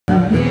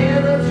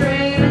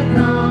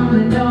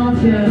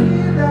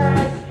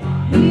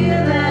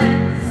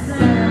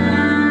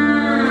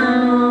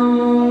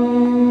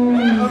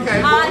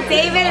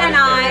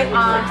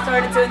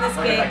doing this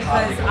gig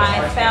because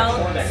I fell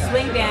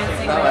swing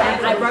dancing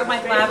and I broke my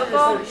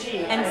clavicle,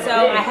 and so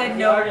I had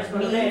no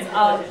means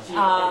of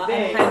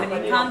any kind of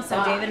an income.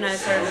 So David and I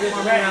started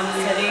performing around the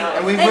city.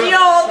 And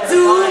you're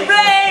too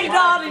big,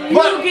 darling.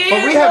 But we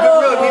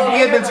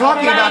had been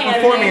talking about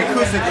performing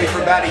acoustically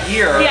for about a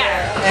year.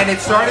 Yeah. And it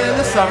started in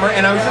the summer,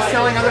 and I was just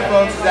telling other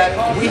folks that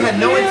we had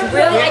no intention.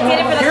 Really, I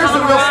did it for the Here's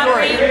the real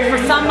story. for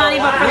some money,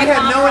 but for we the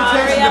had no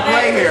intention to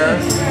play here.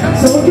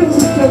 Told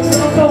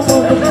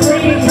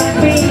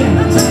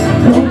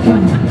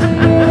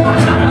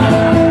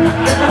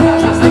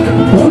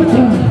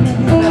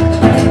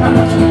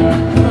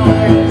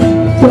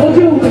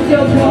you wish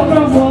your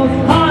girlfriend was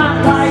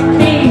hot like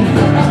me.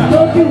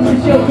 Told you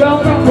wish your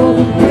girlfriend was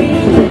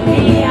green with me.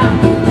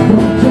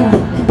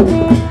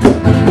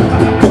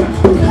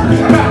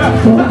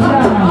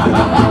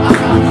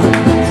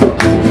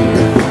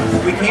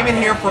 We came in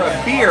here for a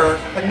beer,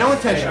 had no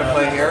intention to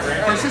play here.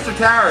 Our sister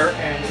Tara,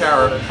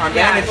 our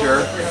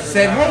manager,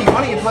 said, hey,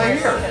 why don't you play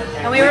here?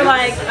 And we were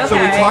like, okay. So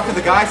we talked to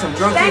the guy, some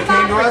drunk dude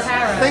came to us.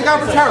 Thank God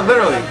for Tara,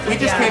 literally. We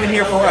just came in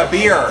here for a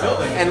beer.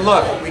 And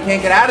look, we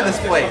can't get out of this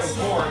place.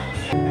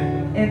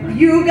 If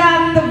you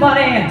got the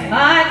money,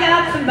 I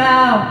got the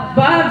mouth.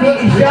 Buy me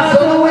a shot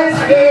of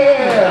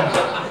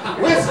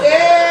whiskey.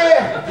 Whiskey!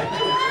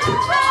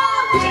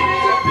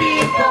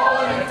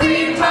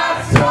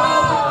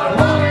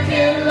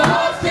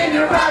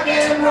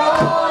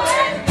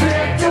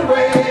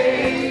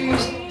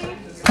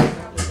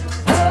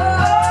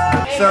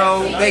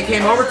 So they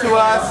came over to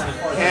us,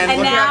 and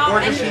look how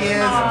gorgeous she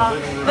is.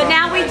 But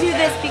now we do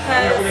this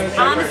because,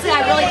 honestly,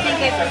 I really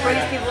think it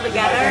brings people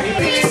together.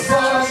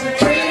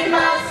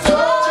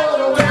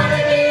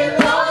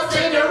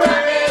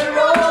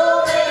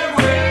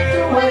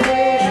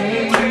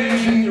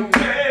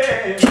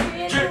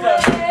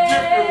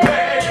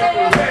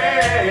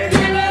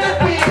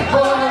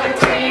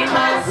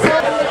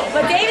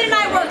 But David and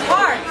I worked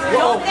hard.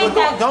 Don't think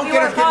that Don't we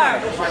get worked us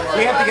hard.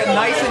 We have to get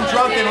nice and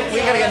drunk, and we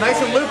got to get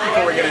nice and loose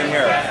before we get in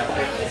here.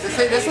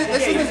 This is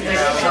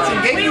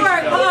engagement. We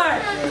work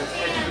hard.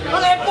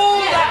 Look at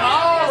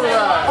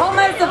bullseye.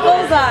 Almost a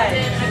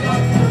bullseye.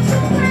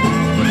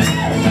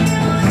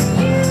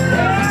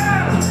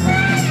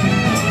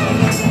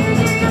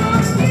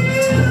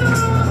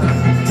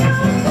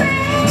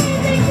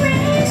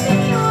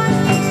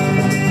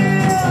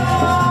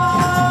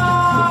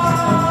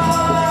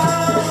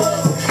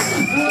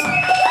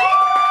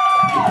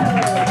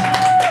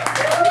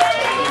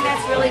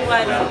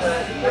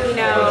 You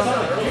know,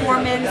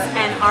 performance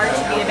and art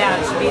should be about.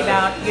 It should be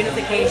about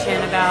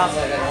unification, about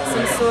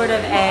some sort of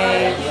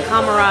a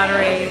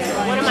camaraderie.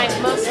 One of my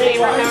most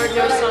favorite Howard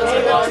Jones songs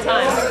of all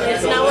time.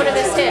 It's not one of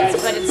his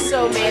hits, but it's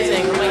so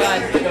amazing. Oh my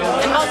god.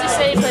 And Halsey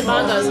said he played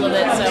bongos a little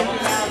bit, so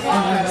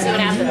see what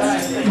happens.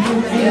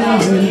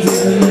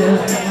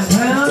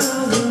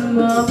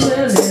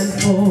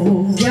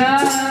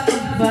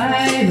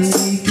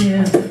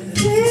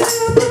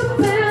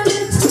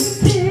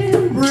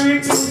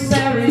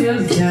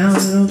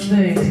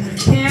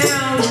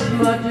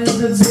 One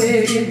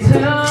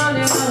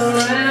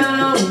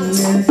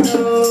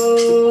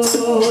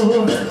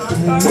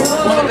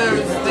of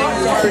those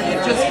things where you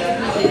just,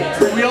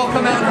 we all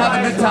come out and have a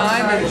good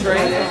time and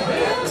drink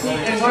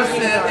and just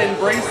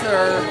embrace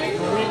our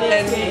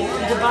and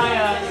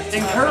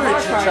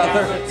encourage each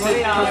other to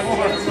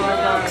perform.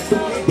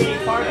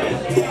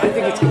 I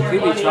think it's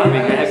completely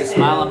charming. I have a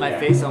smile on my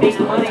face almost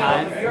the whole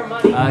time.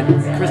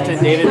 Christa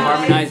and David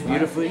harmonize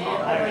beautifully,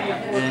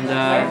 and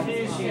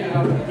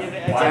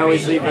I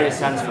always leave very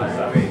satisfied.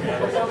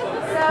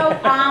 So,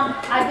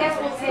 I guess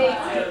we'll take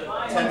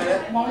 10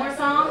 minutes. one more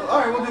song. All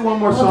right, we'll do one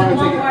more song.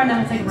 We'll do and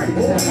one take more and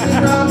then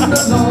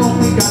we'll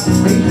take a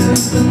break.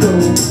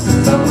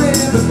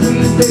 Somewhere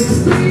between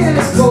days 3 and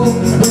 4,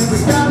 when we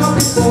got on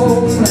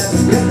before, we had to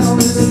get on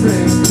in the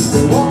drink. We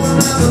walk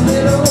around the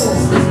middle,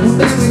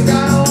 then we got